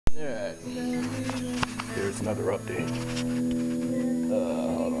Alright, here's another update.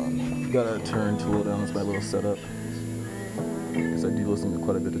 Hold on. Got our turn tool down. That's my little setup. Because I do listen to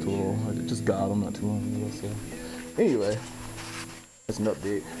quite a bit of Tool. I just got them not too long ago. So anyway, that's an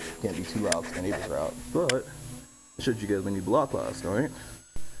update. Can't be too loud because my neighbors are out. But I showed you guys my new block last night,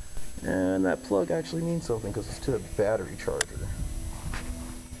 and that plug actually means something because it's to a battery charger.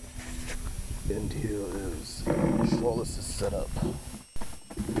 And here is Electrolysis setup.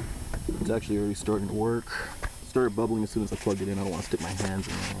 It's actually already starting to work. It started bubbling as soon as I plugged it in. I don't want to stick my hands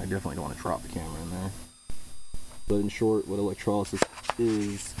in there. I definitely don't want to drop the camera in there. But in short, what electrolysis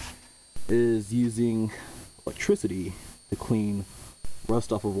is using electricity to clean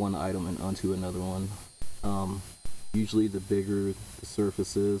rust off of one item and onto another one. Usually the bigger the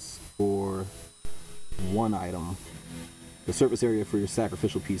surface is for one item, the surface area for your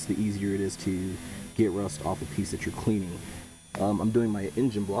sacrificial piece, the easier it is to get rust off a piece that you're cleaning. I'm doing my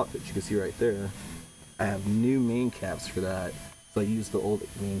engine block that you can see right there. I have new main caps for that, so I use the old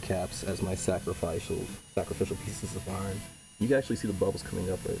main caps as my sacrificial pieces of iron. You can actually see the bubbles coming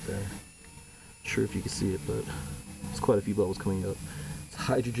up right there. Not sure if you can see it, but there's quite a few bubbles coming up. It's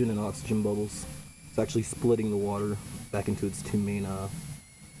hydrogen and oxygen bubbles. It's actually splitting the water back into its two main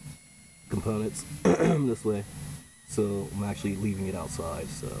components this way. So I'm actually leaving it outside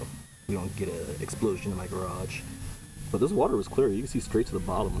so we don't get an explosion in my garage. But this water was clear. You can see straight to the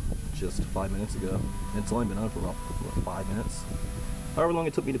bottom just 5 minutes ago. And it's only been on for about 5 minutes. However long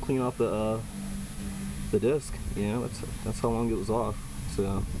it took me to clean off the disc, you know, that's how long it was off.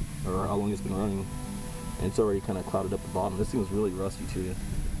 So, or how long it's been running. And it's already kind of clouded up the bottom. This thing was really rusty too.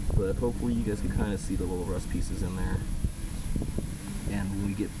 But hopefully you guys can kind of see the little rust pieces in there. And when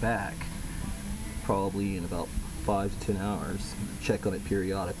we get back, probably in about 5 to 10 hours, check on it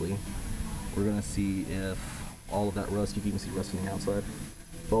periodically. We're gonna see if all of that rust, you can even see rust on the outside,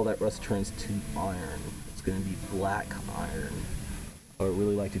 if all that rust turns to iron. It's gonna be black iron. I would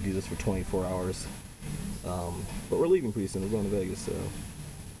really like to do this for 24 hours. But we're leaving pretty soon. We're going to Vegas, so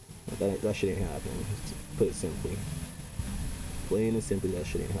that shit ain't happening. To put it simply. Plain and simply, that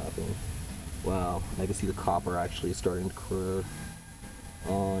shit ain't happening. Wow, I can see the copper actually starting to corrode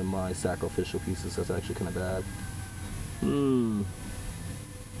on my sacrificial pieces. That's actually kind of bad.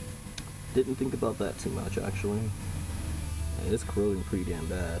 Didn't think about that too much, actually. And it's corroding pretty damn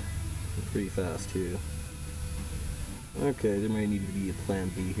bad. And pretty fast, too. Okay, there may need to be a plan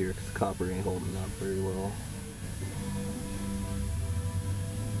B here, because the copper ain't holding up very well.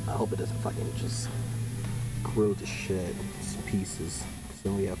 I hope it doesn't fucking just corrode to shit, just pieces, because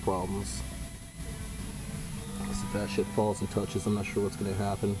then we have problems. Because if that shit falls and touches, I'm not sure what's gonna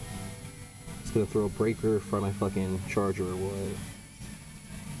happen. It's gonna throw a breaker from my fucking charger or what.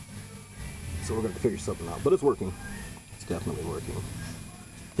 So we're gonna figure something out, but it's working. It's definitely working.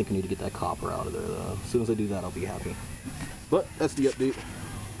 I think I need to get that copper out of there though. As soon as I do that, I'll be happy. But that's the update,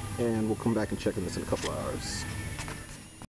 and we'll come back and check on this in a couple hours.